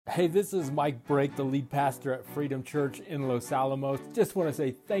Hey, this is Mike Brake, the lead pastor at Freedom Church in Los Alamos. Just want to say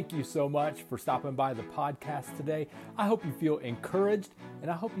thank you so much for stopping by the podcast today. I hope you feel encouraged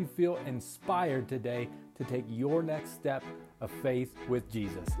and I hope you feel inspired today to take your next step of faith with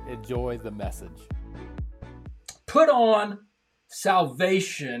Jesus. Enjoy the message. Put on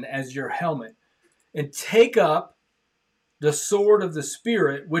salvation as your helmet and take up the sword of the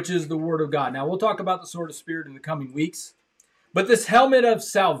Spirit, which is the Word of God. Now, we'll talk about the sword of the Spirit in the coming weeks. But this helmet of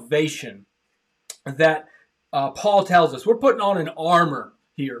salvation that Paul tells us, we're putting on an armor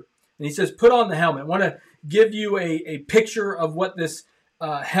here. And he says, put on the helmet. I want to give you a picture of what this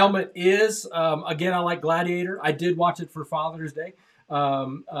helmet is. Again, I like Gladiator. I did watch it for Father's Day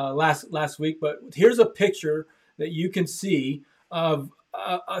last week. But here's a picture that you can see of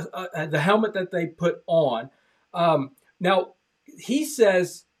the helmet that they put on. Now, he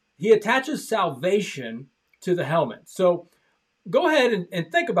says he attaches salvation to the helmet. So go ahead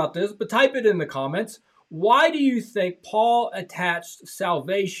and think about this, but type it in the comments. Why do you think Paul attached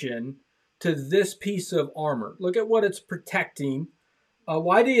salvation to this piece of armor? Look at what it's protecting.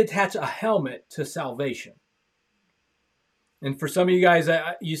 Why did he attach a helmet to salvation? And for some of you guys,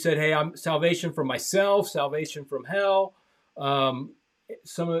 you said, hey, I'm salvation from myself, salvation from hell. I'm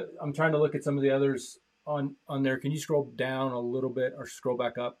trying to look at some of the others on there. Can you scroll down a little bit or scroll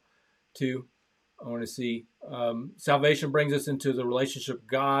back up too? I want to see. Salvation brings us into the relationship with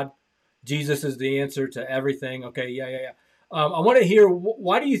God. Jesus is the answer to everything. Okay, yeah. I want to hear,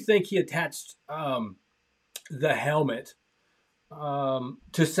 why do you think he attached the helmet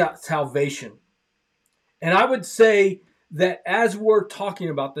to salvation? And I would say that as we're talking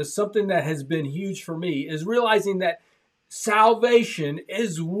about this, something that has been huge for me is realizing that salvation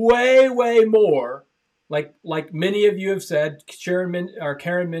is way, way more, like many of you have said, Karen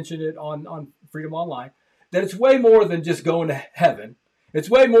mentioned it on Freedom Online, that it's way more than just going to heaven. It's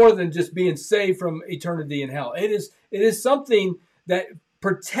way more than just being saved from eternity in hell. It is something that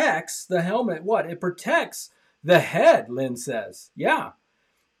protects the helmet. What? It protects the head, Lynn says. Yeah.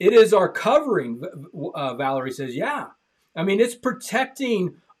 It is our covering, Valerie says. Yeah. I mean, it's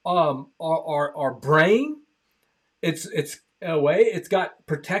protecting our brain. It's in a way, it's got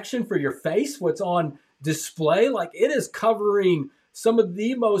protection for your face, what's on display. Like, it is covering some of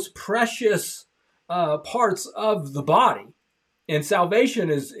the most precious parts of the body. And salvation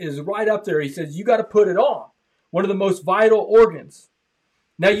is right up there. He says, you got to put it on. One of the most vital organs.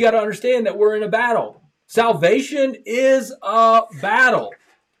 Now you got to understand that we're in a battle. Salvation is a battle.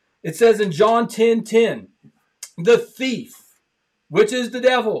 It says in John 10:10, the thief, which is the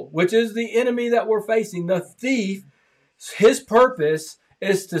devil, which is the enemy that we're facing, the thief, his purpose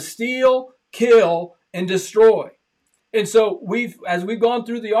is to steal, kill, and destroy. And so as we've gone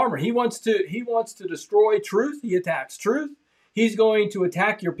through the armor, he wants to destroy truth. He attacks truth. He's going to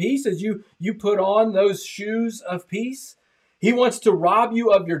attack your peace as you put on those shoes of peace. He wants to rob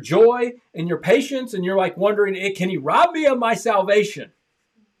you of your joy and your patience. And you're like wondering, can he rob me of my salvation?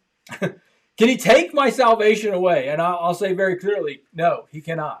 Can he take my salvation away? And I'll say very clearly, no, he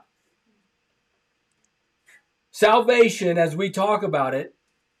cannot. Salvation, as we talk about it,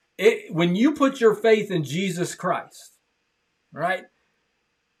 when you put your faith in Jesus Christ, right?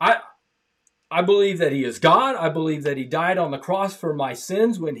 I believe that he is God. I believe that he died on the cross for my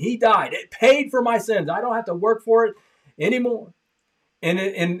sins. When he died, it paid for my sins. I don't have to work for it anymore. And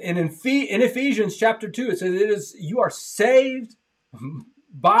in Ephesians chapter 2, it says you are saved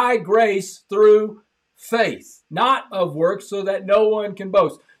by grace through faith, not of works, so that no one can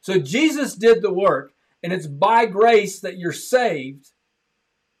boast. So Jesus did the work, and it's by grace that you're saved.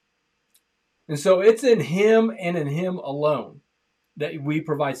 And so it's in him and in him alone that we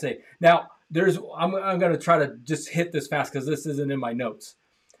provide safety. Now, I'm going to try to just hit this fast because this isn't in my notes.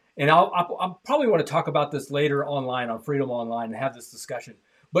 And I'll probably want to talk about this later online on Freedom Online and have this discussion.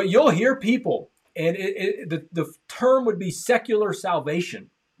 But you'll hear people, and the term would be secular salvation.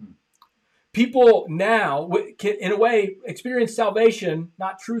 People now, can, in a way, experience salvation,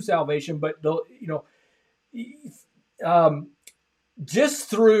 not true salvation, but just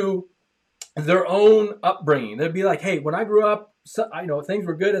through their own upbringing. They'd be like, hey, when I grew up, things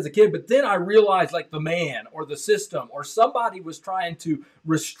were good as a kid, but then I realized like the man or the system or somebody was trying to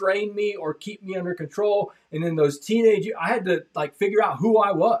restrain me or keep me under control. And in those teenage years, I had to like figure out who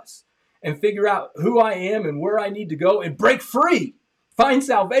I was and figure out who I am and where I need to go and break free, find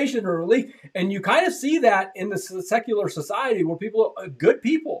salvation or relief. And you kind of see that in the secular society where people are good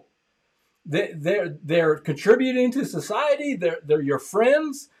people. They're contributing to society. They're your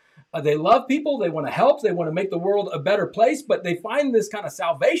friends. They love people. They want to help. They want to make the world a better place. But they find this kind of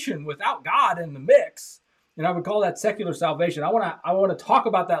salvation without God in the mix. and I would call that secular salvation. I want to talk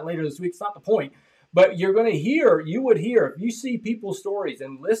about that later this week. It's not the point. But you would hear, if you see people's stories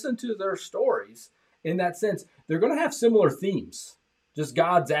and listen to their stories in that sense, they're going to have similar themes. Just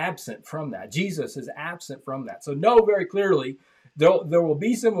God's absent from that. Jesus is absent from that. So know very clearly there will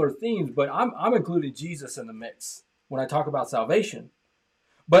be similar themes, but I'm including Jesus in the mix when I talk about salvation.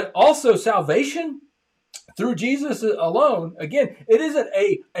 But also salvation through Jesus alone, again, it isn't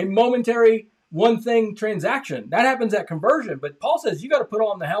a momentary one-thing transaction. That happens at conversion. But Paul says you got to put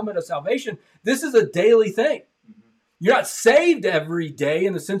on the helmet of salvation. This is a daily thing. You're not saved every day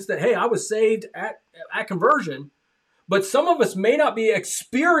in the sense that, hey, I was saved at conversion. But some of us may not be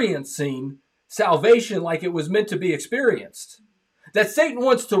experiencing salvation like it was meant to be experienced. That Satan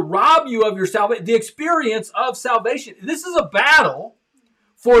wants to rob you of your salvation, the experience of salvation. This is a battle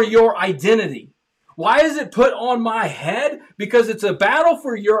for your identity. Why is it put on my head? Because it's a battle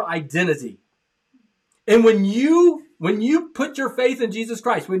for your identity. And when you put your faith in Jesus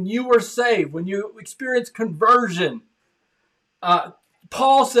Christ, when you were saved, when you experience conversion,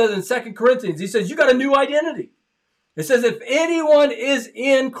 Paul says in 2 Corinthians, he says, you got a new identity. It says, if anyone is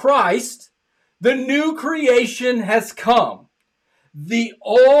in Christ, the new creation has come. The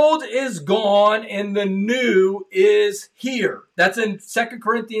old is gone and the new is here. That's in 2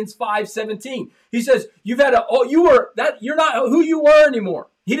 Corinthians 5:17. He says, you're not who you were anymore.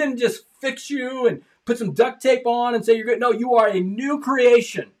 He didn't just fix you and put some duct tape on and say you're good. No, you are a new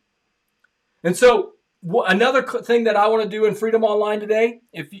creation. And so another thing that I want to do in Freedom Online today,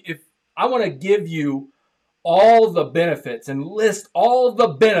 if I want to give you all the benefits and list all the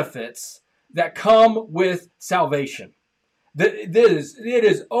benefits that come with salvation. It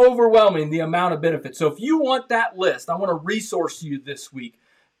is overwhelming, the amount of benefits. So if you want that list, I want to resource you this week.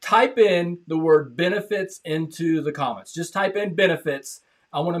 Type in the word benefits into the comments. Just type in benefits.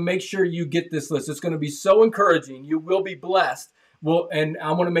 I want to make sure you get this list. It's going to be so encouraging. You will be blessed. And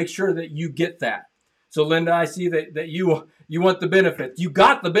I want to make sure that you get that. So Linda, I see that you want the benefits. You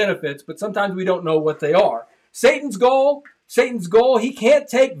got the benefits, but sometimes we don't know what they are. Satan's goal, he can't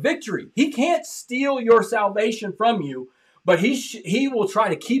take victory. He can't steal your salvation from you, but he will try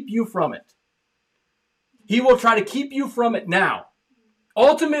to keep you from it. He will try to keep you from it now.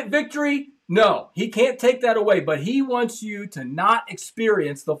 Ultimate victory, no, he can't take that away, but he wants you to not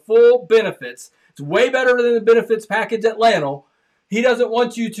experience the full benefits. It's way better than the benefits package at Lanel. He doesn't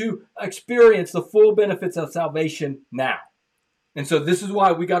want you to experience the full benefits of salvation now. And so this is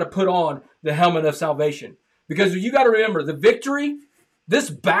why we got to put on the helmet of salvation. Because you got to remember, the victory, this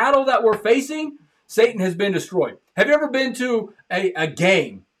battle that we're facing, Satan has been destroyed. Have you ever been to a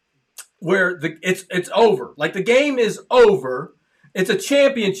game where it's over? Like the game is over. It's a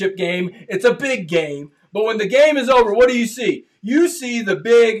championship game. It's a big game. But when the game is over, what do you see? You see the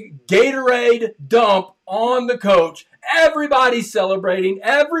big Gatorade dump on the coach. Everybody's celebrating.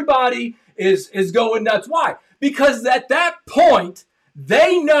 Everybody is going nuts. Why? Because at that point,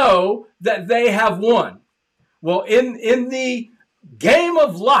 they know that they have won. Well, in the game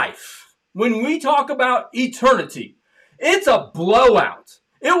of life, when we talk about eternity, it's a blowout.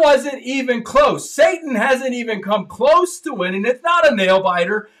 It wasn't even close. Satan hasn't even come close to winning. It's not a nail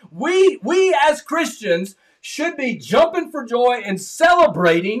biter. We as Christians should be jumping for joy and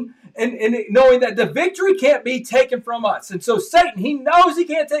celebrating and knowing that the victory can't be taken from us. And so Satan, he knows he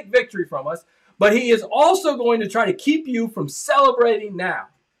can't take victory from us, but he is also going to try to keep you from celebrating now.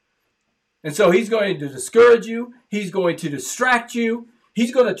 And so he's going to discourage you. He's going to distract you.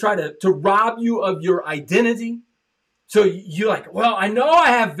 He's going to try to rob you of your identity. So you're like, well, I know I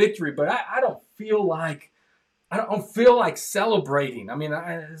have victory, but I don't feel like celebrating. I mean,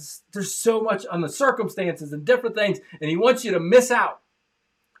 there's so much on the circumstances and different things, and he wants you to miss out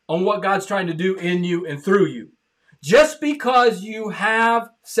on what God's trying to do in you and through you. Just because you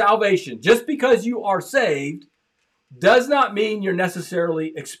have salvation, just because you are saved, does not mean you're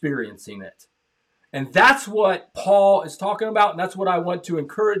necessarily experiencing it. And that's what Paul is talking about, and that's what I want to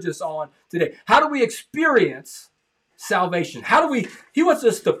encourage us on today. How do we experience salvation? He wants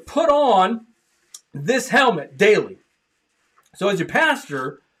us to put on this helmet daily. So as your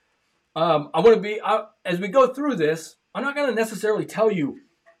pastor, as we go through this, I'm not going to necessarily tell you,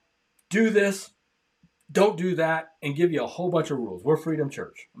 do this, don't do that, and give you a whole bunch of rules. We're Freedom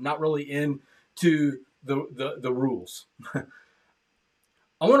Church. I'm not really into the rules.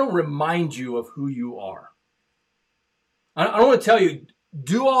 I want to remind you of who you are. I don't want to tell you,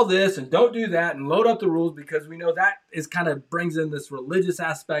 do all this and don't do that and load up the rules, because we know that is kind of brings in this religious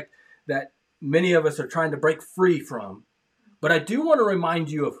aspect that many of us are trying to break free from. But I do want to remind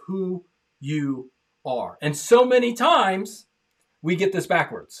you of who you are. And so many times we get this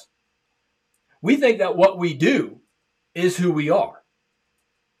backwards. We think that what we do is who we are.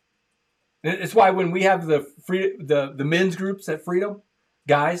 It's why when we have the men's groups at Freedom,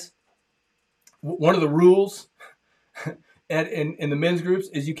 guys, one of the rules in the men's groups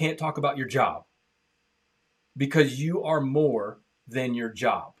is you can't talk about your job, because you are more than your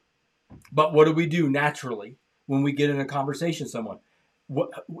job. But what do we do naturally when we get in a conversation with someone?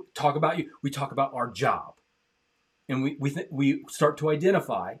 Talk about you. We talk about our job. And we start to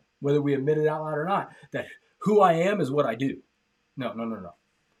identify, whether we admit it out loud or not, that who I am is what I do. No.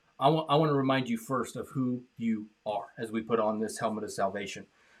 I want to remind you first of who you are as we put on this helmet of salvation.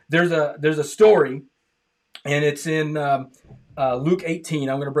 There's a story, and it's in Luke 18.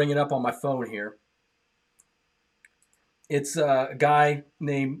 I'm going to bring it up on my phone here. It's a guy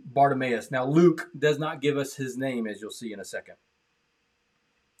named Bartimaeus. Now, Luke does not give us his name, as you'll see in a second.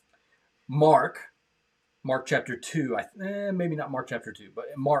 Mark chapter 2, maybe not Mark chapter 2, but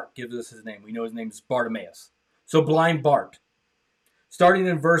Mark gives us his name. We know his name is Bartimaeus. So blind Bart. Starting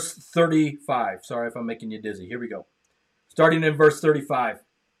in verse 35. Sorry if I'm making you dizzy. Here we go. Starting in verse 35.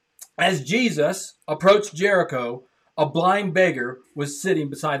 As Jesus approached Jericho, a blind beggar was sitting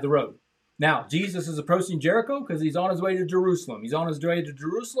beside the road. Now, Jesus is approaching Jericho because he's on his way to Jerusalem. He's on his way to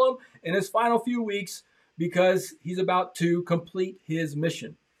Jerusalem in his final few weeks because he's about to complete his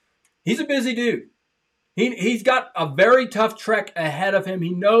mission. He's a busy dude. He's got a very tough trek ahead of him.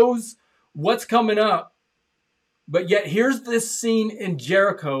 He knows what's coming up. But yet here's this scene in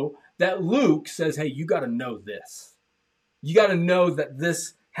Jericho that Luke says, hey, you got to know this. You got to know that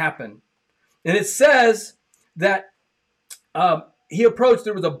this happened. And it says that he approached,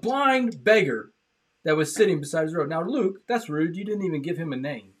 there was a blind beggar that was sitting beside his road. Now, Luke, that's rude. You didn't even give him a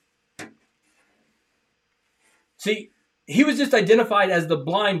name. See, he was just identified as the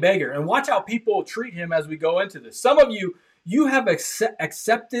blind beggar. And watch how people treat him as we go into this. Some of you have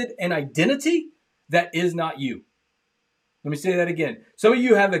accepted an identity that is not you. Let me say that again. Some of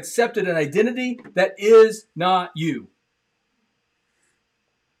you have accepted an identity that is not you.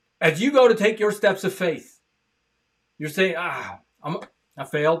 As you go to take your steps of faith, you're saying, I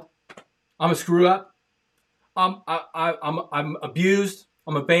failed. I'm a screw up. I'm abused.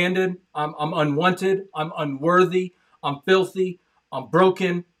 I'm abandoned. I'm unwanted. I'm unworthy. I'm filthy. I'm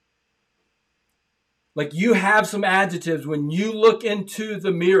broken. Like, you have some adjectives when you look into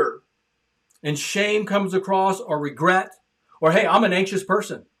the mirror and shame comes across, or regret, or, hey, I'm an anxious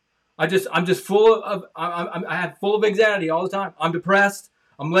person. I'm just full of, I have full of anxiety all the time. I'm depressed.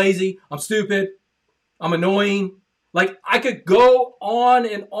 I'm lazy. I'm stupid. I'm annoying. Like, I could go on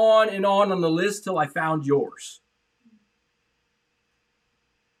and on and on the list till I found yours.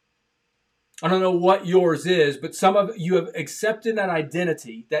 I don't know what yours is, but some of you have accepted an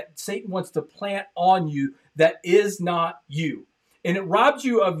identity that Satan wants to plant on you that is not you. And it robs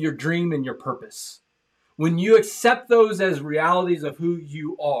you of your dream and your purpose. When you accept those as realities of who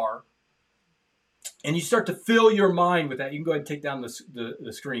you are, and you start to fill your mind with that, you can go ahead and take down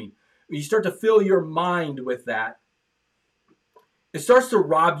the screen. When you start to fill your mind with that, it starts to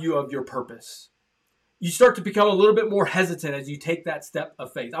rob you of your purpose. You start to become a little bit more hesitant as you take that step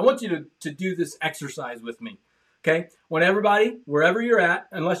of faith. I want you to do this exercise with me. Okay? Want everybody, wherever you're at,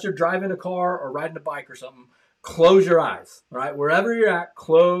 unless you're driving a car or riding a bike or something, close your eyes. All right? Wherever you're at,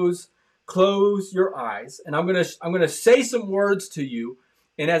 close your eyes. And I'm gonna say some words to you.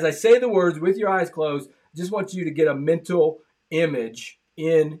 And as I say the words with your eyes closed, I just want you to get a mental image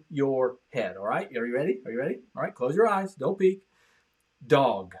in your head. All right? Are you ready? Are you ready? All right, close your eyes. Don't peek.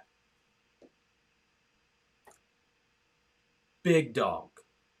 Dog. Big dog.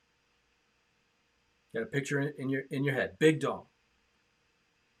 Got a picture in your head. Big dog.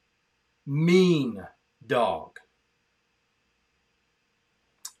 Mean dog.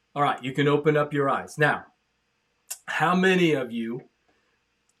 All right, you can open up your eyes. Now, how many of you,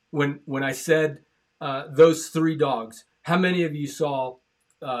 when I said those three dogs, how many of you saw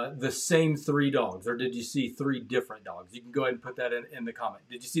the same three dogs? Or did you see three different dogs? You can go ahead and put that in the comment.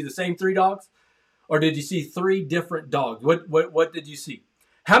 Did you see the same three dogs? Or did you see three different dogs? What did you see?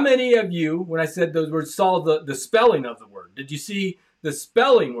 How many of you, when I said those words, saw the spelling of the word? Did you see the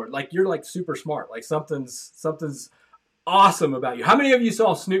spelling word? Like, you're like super smart. Like something's awesome about you. How many of you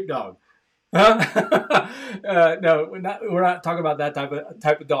saw Snoop Dogg? Huh? No, we're not talking about that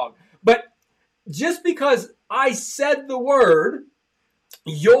type of dog. But just because I said the word,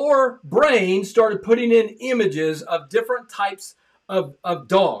 your brain started putting in images of different types of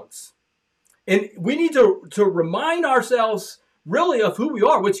dogs. And we need to remind ourselves really of who we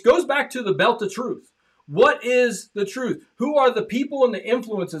are, which goes back to the belt of truth. What is the truth? Who are the people and the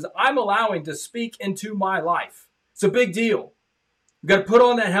influences I'm allowing to speak into my life? It's a big deal. We've got to put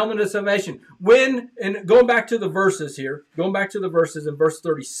on that helmet of salvation. And going back to the verses here, going back to the verses in verse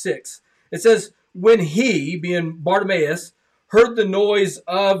 36, it says, when he, being Bartimaeus, heard the noise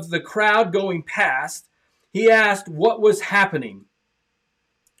of the crowd going past, he asked what was happening.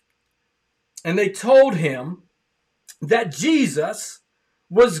 And they told him that Jesus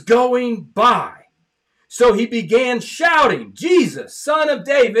was going by. So he began shouting, Jesus, Son of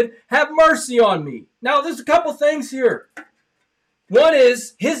David, have mercy on me. Now, there's a couple things here. One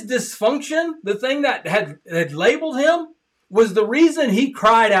is his dysfunction, the thing that had labeled him, was the reason he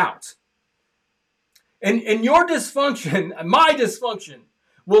cried out. And your dysfunction, my dysfunction,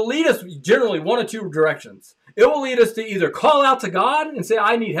 will lead us generally one of two directions. It will lead us to either call out to God and say,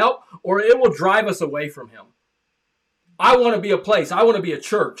 I need help, or it will drive us away from him. I want to be a place, I want to be a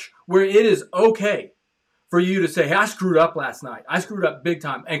church where it is okay for you to say, hey, I screwed up last night. I screwed up big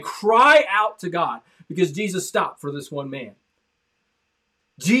time. And cry out to God because Jesus stopped for this one man.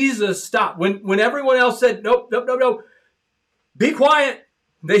 Jesus stopped. When everyone else said, nope, nope, nope, nope, be quiet,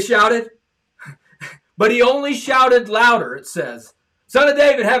 they shouted. But he only shouted louder, it says, Son of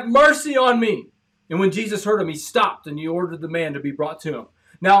David, have mercy on me. And when Jesus heard him, he stopped and he ordered the man to be brought to him.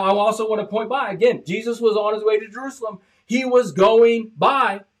 Now, I also want to point by, again, Jesus was on his way to Jerusalem. He was going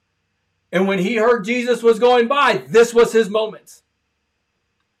by. And when he heard Jesus was going by, this was his moment.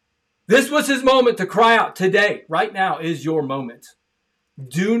 This was his moment to cry out. Today, right now, is your moment.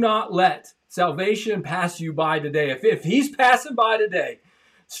 Do not let salvation pass you by today. If he's passing by today,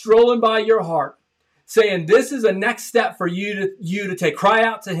 strolling by your heart, saying this is a next step for you to take, cry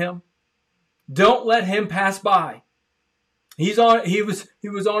out to him. Don't let him pass by. He was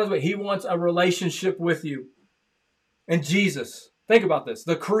on his way. He wants a relationship with you. And Jesus, think about this,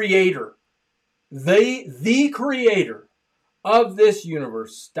 the creator, the creator of this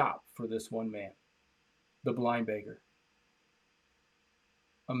universe stopped for this one man, the blind beggar.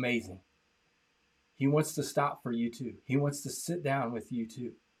 Amazing. He wants to stop for you too. He wants to sit down with you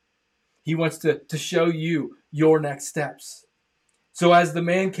too. He wants to show you your next steps. So as the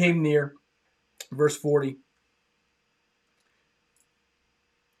man came near, verse 40,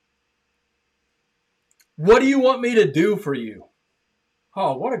 what do you want me to do for you?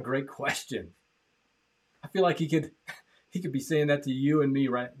 Oh, what a great question. I feel like he could be saying that to you and me,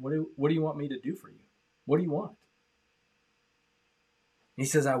 right? What do you want me to do for you? What do you want? He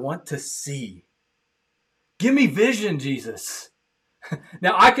says, I want to see. Give me vision, Jesus.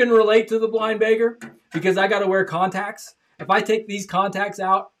 Now, I can relate to the blind beggar because I got to wear contacts. If I take these contacts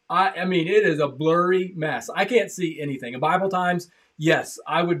out, I mean, it is a blurry mess. I can't see anything. In Bible times, yes,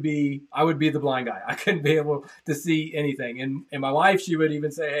 I would be the blind guy. I couldn't be able to see anything. And my wife, she would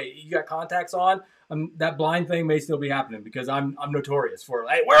even say, hey, you got contacts on? That blind thing may still be happening because I'm notorious for,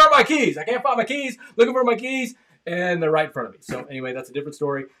 hey, where are my keys? I can't find my keys. Looking for my keys. And they're right in front of me. So anyway, that's a different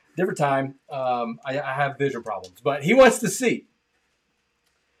story, different time. I have vision problems. But he wants to see.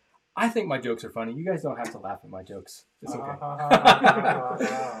 I think my jokes are funny. You guys don't have to laugh at my jokes. It's okay.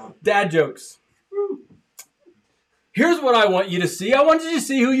 Dad jokes. Here's what I want you to see. I want you to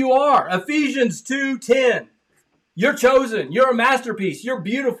see who you are. Ephesians 2:10. You're chosen. You're a masterpiece. You're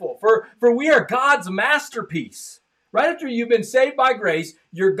beautiful. For we are God's masterpiece. Right after you've been saved by grace,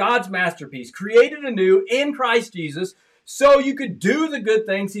 you're God's masterpiece, created anew in Christ Jesus, so you could do the good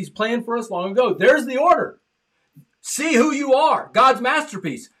things he's planned for us long ago. There's the order. See who you are, God's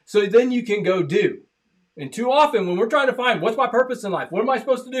masterpiece, so then you can go do. And too often, when we're trying to find what's my purpose in life, what am I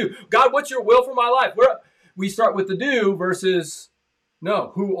supposed to do? God, what's your will for my life? We start with the do versus,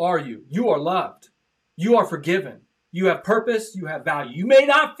 no, who are you? You are loved. You are forgiven. You have purpose. You have value. You may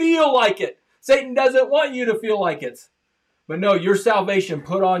not feel like it. Satan doesn't want you to feel like it. But no, your salvation,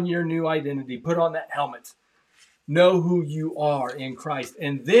 put on your new identity. Put on that helmet. Know who you are in Christ.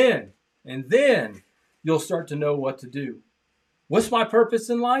 And then you'll start to know what to do. What's my purpose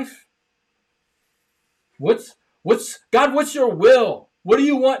in life? God, what's your will? What do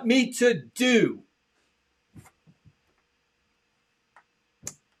you want me to do?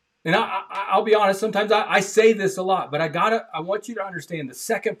 And I'll be honest, sometimes I say this a lot, but I want you to understand the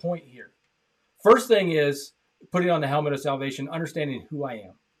second point here. First thing is putting on the helmet of salvation, understanding who I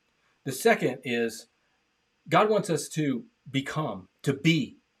am. The second is God wants us to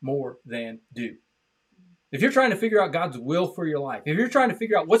be more than do. If you're trying to figure out God's will for your life, if you're trying to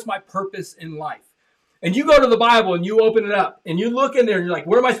figure out what's my purpose in life, and you go to the Bible and you open it up and you look in there and you're like,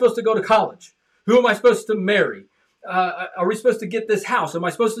 where am I supposed to go to college? Who am I supposed to marry? Are we supposed to get this house? Am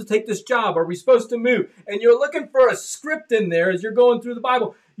I supposed to take this job? Are we supposed to move? And you're looking for a script in there as you're going through the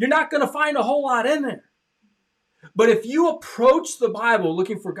Bible. You're not going to find a whole lot in there. But if you approach the Bible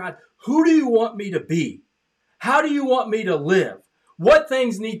looking for God, who do you want me to be? How do you want me to live? What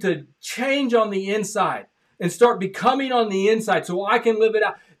things need to change on the inside and start becoming on the inside so I can live it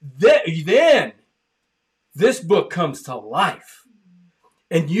out? Then this book comes to life.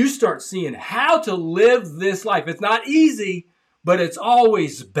 And you start seeing how to live this life. It's not easy, but it's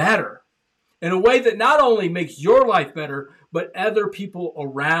always better. In a way that not only makes your life better, but other people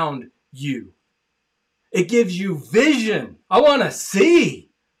around you. It gives you vision. I want to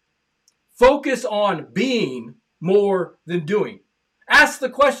see. Focus on being more than doing. Ask the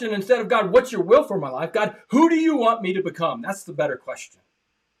question instead of, God, what's your will for my life? God, who do you want me to become? That's the better question.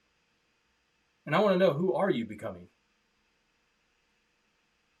 And I want to know, who are you becoming?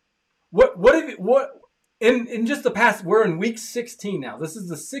 In just the past, we're in week 16 now. This is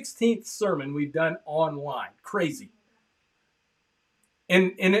the 16th sermon we've done online. Crazy.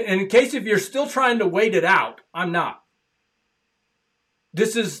 And in case if you're still trying to wait it out, I'm not.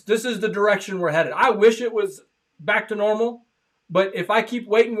 This is the direction we're headed. I wish it was back to normal, but if I keep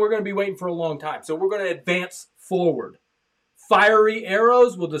waiting, we're going to be waiting for a long time. So we're going to advance forward. Fiery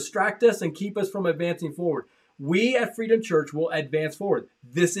arrows will distract us and keep us from advancing forward. We at Freedom Church will advance forward.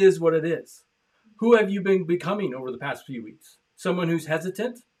 This is what it is. Who have you been becoming over the past few weeks? Someone who's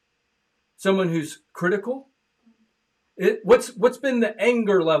hesitant? Someone who's critical? What's been the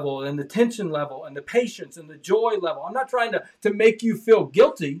anger level and the tension level and the patience and the joy level? I'm not trying to make you feel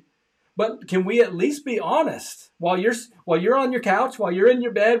guilty, but can we at least be honest? While you're on your couch, while you're in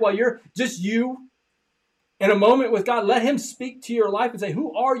your bed, while you're just you, in a moment with God, let him speak to your life and say,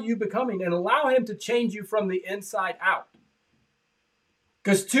 who are you becoming? And allow him to change you from the inside out.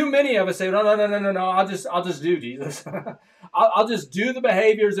 Because too many of us say, no, I'll just do Jesus. I'll just do the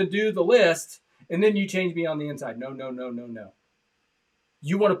behaviors and do the list, and then you change me on the inside. No.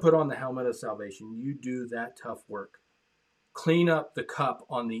 You want to put on the helmet of salvation. You do that tough work. Clean up the cup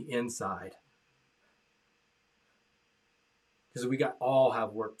on the inside. Because we all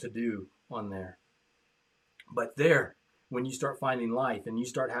have work to do on there. But there, when you start finding life and you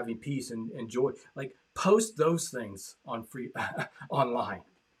start having peace and joy, like post those things on online,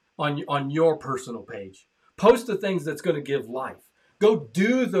 on your personal page. Post the things that's going to give life. Go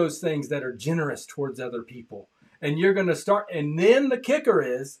do those things that are generous towards other people. And you're going to start, and then the kicker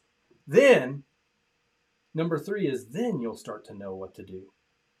is, number 3 is, then you'll start to know what to do.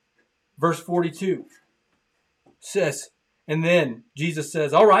 Verse 42 says, and then Jesus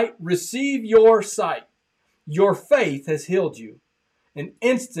says, all right, receive your sight. Your faith has healed you. And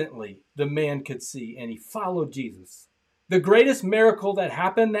instantly the man could see, and he followed Jesus. The greatest miracle that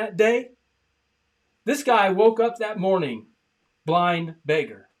happened that day, this guy woke up that morning, blind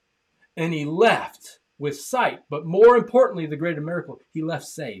beggar, and he left with sight. But more importantly, the greater miracle, he left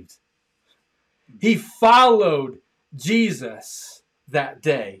saved. He followed Jesus that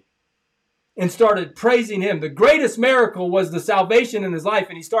day and started praising him. The greatest miracle was the salvation in his life,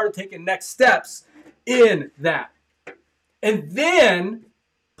 and he started taking next steps in that. And then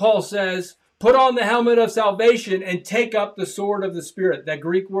Paul says, put on the helmet of salvation and take up the sword of the Spirit. That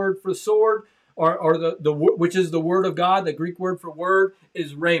Greek word for sword, or the which is the word of God, the Greek word for word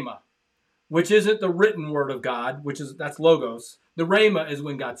is rhema, which isn't the written word of God, that's logos. The rhema is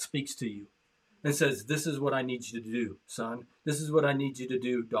when God speaks to you and says, this is what I need you to do, son. This is what I need you to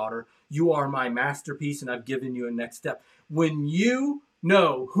do, daughter. You are my masterpiece, and I've given you a next step. When you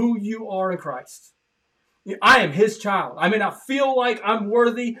know who you are in Christ, I am his child. I may not feel like I'm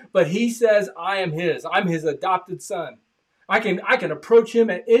worthy, but he says I am his. I'm his adopted son. I can approach him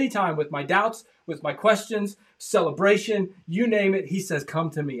at any time with my doubts, with my questions, celebration, you name it. He says,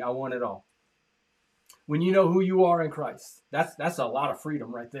 come to me. I want it all. When you know who you are in Christ, that's a lot of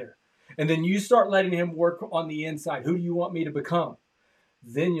freedom right there. And then you start letting him work on the inside. Who do you want me to become?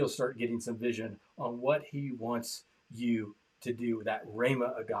 Then you'll start getting some vision on what he wants you to do. That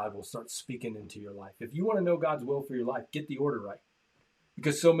rhema of God will start speaking into your life. If you want to know God's will for your life, get the order right.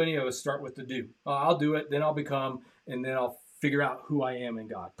 Because so many of us start with the do. Oh, I'll do it, then I'll become, and then I'll figure out who I am in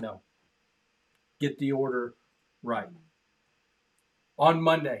God. No. Get the order right. On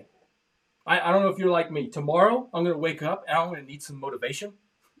Monday, I don't know if you're like me. Tomorrow, I'm going to wake up and I'm going to need some motivation.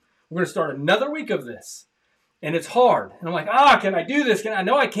 We're going to start another week of this. And it's hard. And I'm like, can I do this? I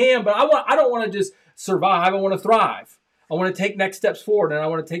know I can, but I don't want to just survive. I want to thrive. I want to take next steps forward, and I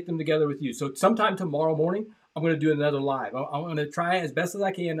want to take them together with you. So sometime tomorrow morning, I'm going to do another live. I'm going to try as best as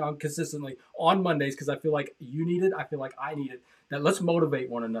I can consistently on Mondays because I feel like you need it. I feel like I need it. Now let's motivate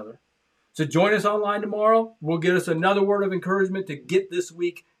one another. So join us online tomorrow. We'll get us another word of encouragement to get this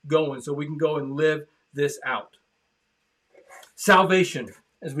week going so we can go and live this out. Salvation,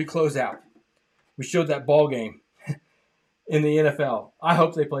 as we close out. We showed that ball game. in the NFL. I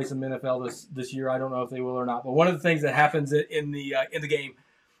hope they play some NFL this year. I don't know if they will or not. But one of the things that happens in the game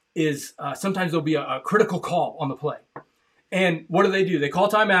is sometimes there'll be a critical call on the play. And what do? They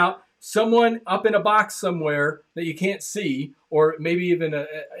call timeout. Someone up in a box somewhere that you can't see, or maybe even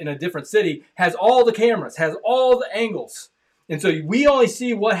in a different city, has all the cameras, has all the angles. And so we only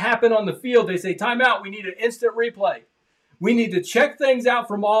see what happened on the field. They say, timeout, we need an instant replay. We need to check things out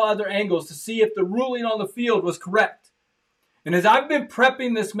from all other angles to see if the ruling on the field was correct. And as I've been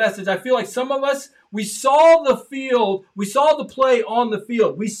prepping this message, I feel like some of us, we saw the field, we saw the play on the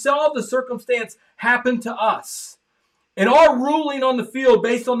field. We saw the circumstance happen to us. And our ruling on the field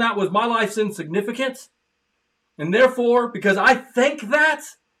based on that was my life's insignificant. And therefore, because I think that,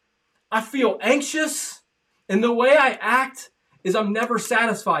 I feel anxious. And the way I act is I'm never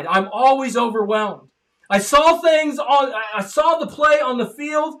satisfied. I'm always overwhelmed. I saw the play on the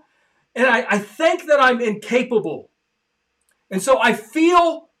field, and I think that I'm incapable. And so I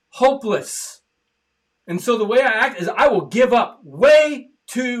feel hopeless. And so the way I act is I will give up way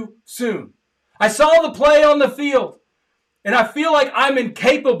too soon. I saw the play on the field, and I feel like I'm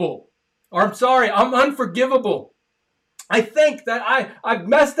incapable. Or I'm unforgivable. I think that I've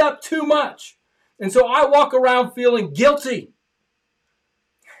messed up too much. And so I walk around feeling guilty.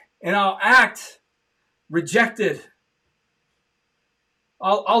 And I'll act rejected.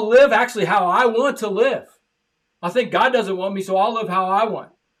 I'll live actually how I want to live. I think God doesn't want me, so I'll live how I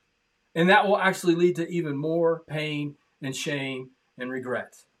want. And that will actually lead to even more pain and shame and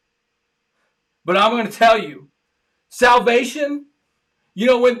regret. But I'm going to tell you, salvation,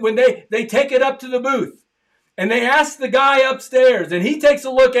 when they take it up to the booth and they ask the guy upstairs and he takes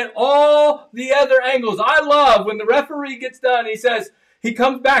a look at all the other angles. I love when the referee gets done, he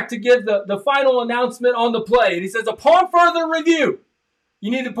comes back to give the final announcement on the play. And he says, upon further review,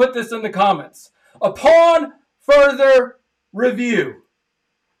 you need to put this in the comments. Upon further review,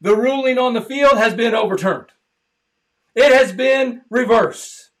 the ruling on the field has been overturned. It has been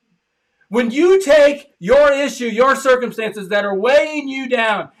reversed. When you take your issue, your circumstances that are weighing you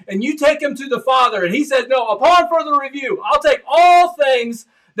down, and you take them to the Father, and he says, no, upon further review, I'll take all things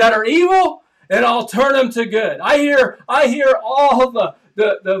that are evil and I'll turn them to good. I hear all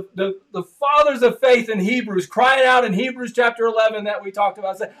the fathers of faith in Hebrews crying out in Hebrews chapter 11 that we talked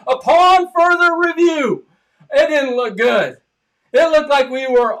about, say, upon further review, it didn't look good. It looked like we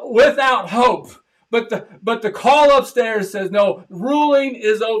were without hope. But the call upstairs says, no, ruling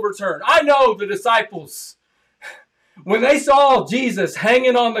is overturned. I know the disciples, when they saw Jesus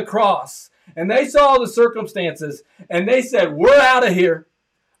hanging on the cross, and they saw the circumstances, and they said, we're out of here.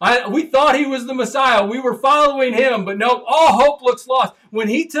 We thought he was the Messiah. We were following him, but no, all hope looks lost. When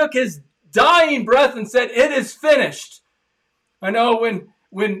he took his dying breath and said, it is finished. I know when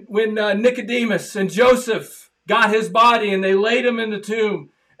Nicodemus and Joseph got his body and they laid him in the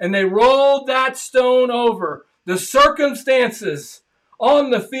tomb and they rolled that stone over, the circumstances on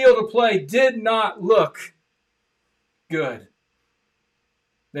the field of play did not look good.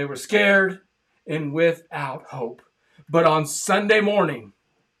 They were scared and without hope. But on Sunday morning,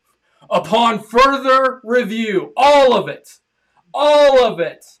 upon further review, all of it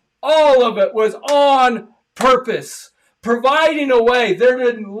was on purpose, providing a way. There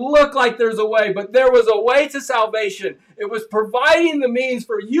didn't look like there's a way, but there was a way to salvation. It was providing the means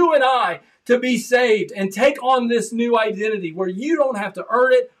for you and I to be saved and take on this new identity where you don't have to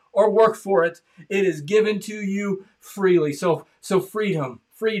earn it or work for it. It is given to you freely. So freedom,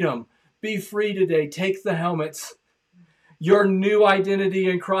 be free today. Take the helmets. Your new identity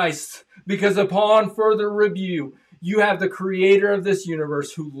in Christ, because upon further review, you have the creator of this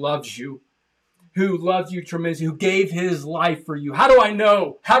universe who loves you tremendously, who gave his life for you. How do I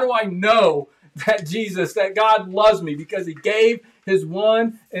know? How do I know that that God loves me? Because he gave his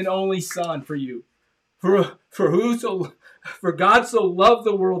one and only Son for you. For God so loved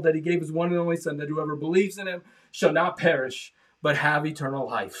the world that he gave his one and only Son, that whoever believes in him shall not perish, but have eternal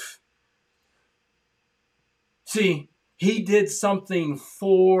life. See, he did something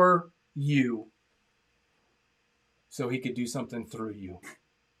for you so he could do something through you.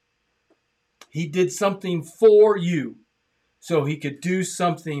 He did something for you so he could do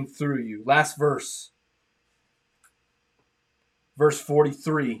something through you. Last verse. Verse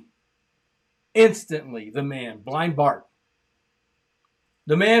 43. Instantly the man, blind Bart,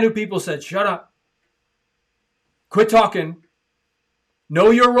 the man who people said, shut up, quit talking, know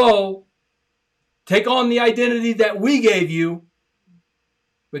your role, take on the identity that we gave you.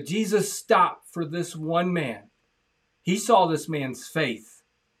 But Jesus stopped for this one man. He saw this man's faith.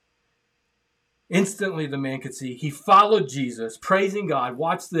 Instantly the man could see. He followed Jesus, praising God.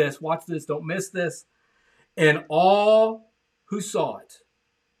 Watch this, don't miss this. And all Who saw it?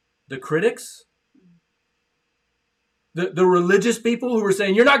 The critics? The religious people who were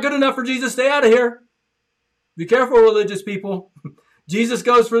saying, you're not good enough for Jesus, stay out of here. Be careful, religious people. Jesus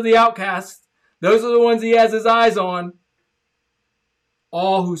goes for the outcasts. Those are the ones he has his eyes on.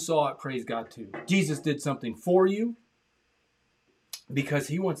 All who saw it, praise God too. Jesus did something for you because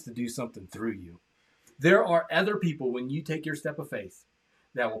he wants to do something through you. There are other people, when you take your step of faith,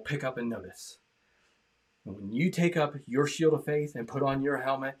 that will pick up and notice. And when you take up your shield of faith and put on your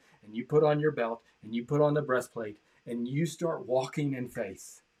helmet and you put on your belt and you put on the breastplate and you start walking in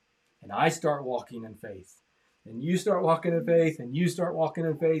faith, and I start walking in faith, and you start walking in faith, and you start walking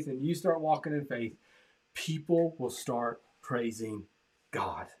in faith, and you start walking in faith, people will start praising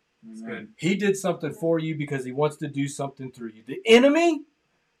God. He did something for you because he wants to do something through you. The enemy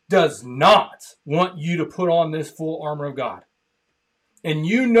does not want you to put on this full armor of God. And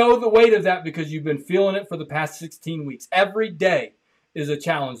you know the weight of that because you've been feeling it for the past 16 weeks. Every day is a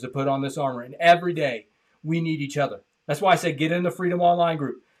challenge to put on this armor. And every day we need each other. That's why I say get in the Freedom Online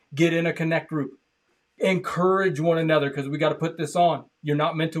group. Get in a Connect group. Encourage one another because we got to put this on. You're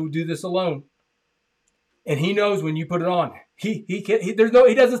not meant to do this alone. And he knows when you put it on. He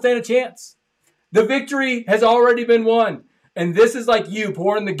doesn't stand a chance. The victory has already been won. And this is like you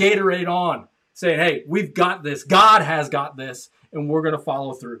pouring the Gatorade on, saying, hey, we've got this. God has got this, and we're going to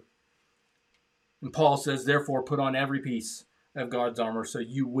follow through. And Paul says, therefore, put on every piece of God's armor so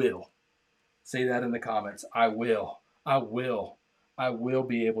you will. Say that in the comments. I will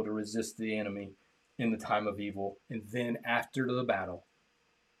be able to resist the enemy in the time of evil. And then after the battle,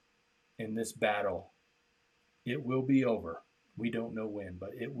 in this battle, it will be over. We don't know when,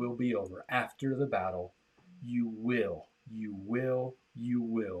 but it will be over. After the battle, you will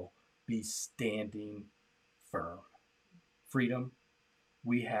be standing firm. Freedom,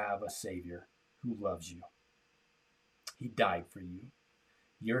 we have a Savior who loves you. He died for you.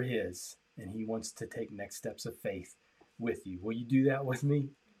 You're his, and he wants to take next steps of faith with you. Will you do that with me?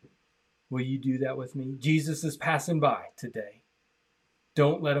 Will you do that with me? Jesus is passing by today.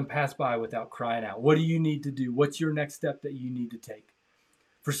 Don't let him pass by without crying out. What do you need to do? What's your next step that you need to take?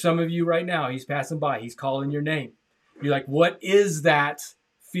 For some of you right now, he's passing by. He's calling your name. You're like, what is that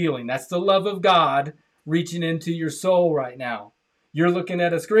feeling? That's the love of God reaching into your soul right now. You're looking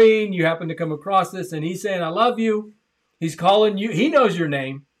at a screen. You happen to come across this, and he's saying, I love you. He's calling you. He knows your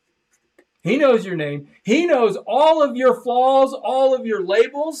name. He knows your name. He knows all of your flaws, all of your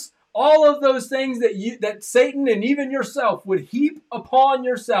labels, all of those things that Satan and even yourself would heap upon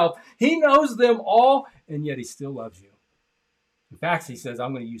yourself. He knows them all, and yet he still loves you. In fact, he says,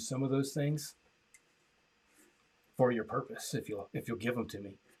 I'm going to use some of those things for your purpose if you'll give them to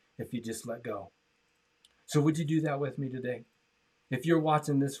me, if you just let go. So would you do that with me today? If you're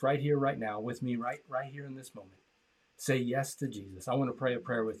watching this right here, right now, with me right here in this moment, say yes to Jesus. I want to pray a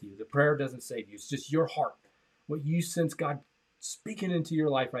prayer with you. The prayer doesn't save you. It's just your heart. What you sense God speaking into your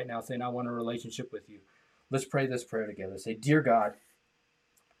life right now, saying, I want a relationship with you. Let's pray this prayer together. Say, dear God,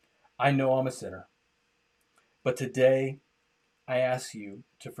 I know I'm a sinner, but today I ask you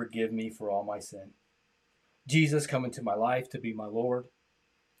to forgive me for all my sin. Jesus, come into my life to be my Lord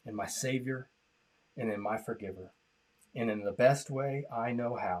and my Savior and my forgiver. And in the best way I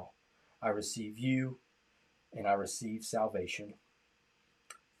know how, I receive you and I receive salvation.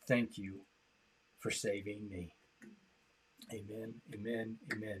 Thank you for saving me. Amen, amen,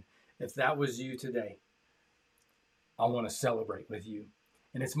 amen. If that was you today, I want to celebrate with you.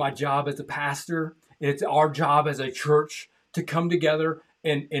 And it's my job as a pastor, it's our job as a church to come together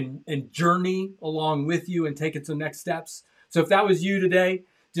and journey along with you and take it to the next steps. So if that was you today,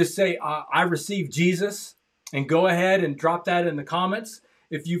 just say, I receive Jesus, and go ahead and drop that in the comments.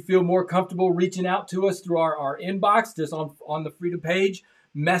 If you feel more comfortable reaching out to us through our inbox, just on the Freedom page,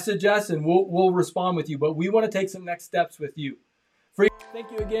 message us and we'll respond with you. But we want to take some next steps with you. Thank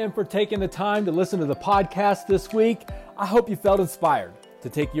you again for taking the time to listen to the podcast this week. I hope you felt inspired to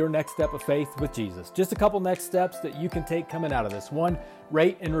take your next step of faith with Jesus. Just a couple next steps that you can take coming out of this. One,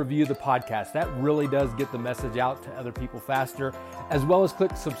 rate and review the podcast. That really does get the message out to other people faster, as well as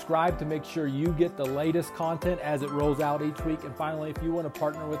click subscribe to make sure you get the latest content as it rolls out each week. And finally, if you want to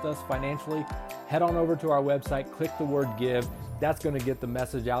partner with us financially, head on over to our website, click the word give. That's going to get the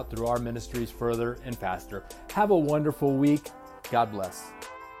message out through our ministries further and faster. Have a wonderful week. God bless.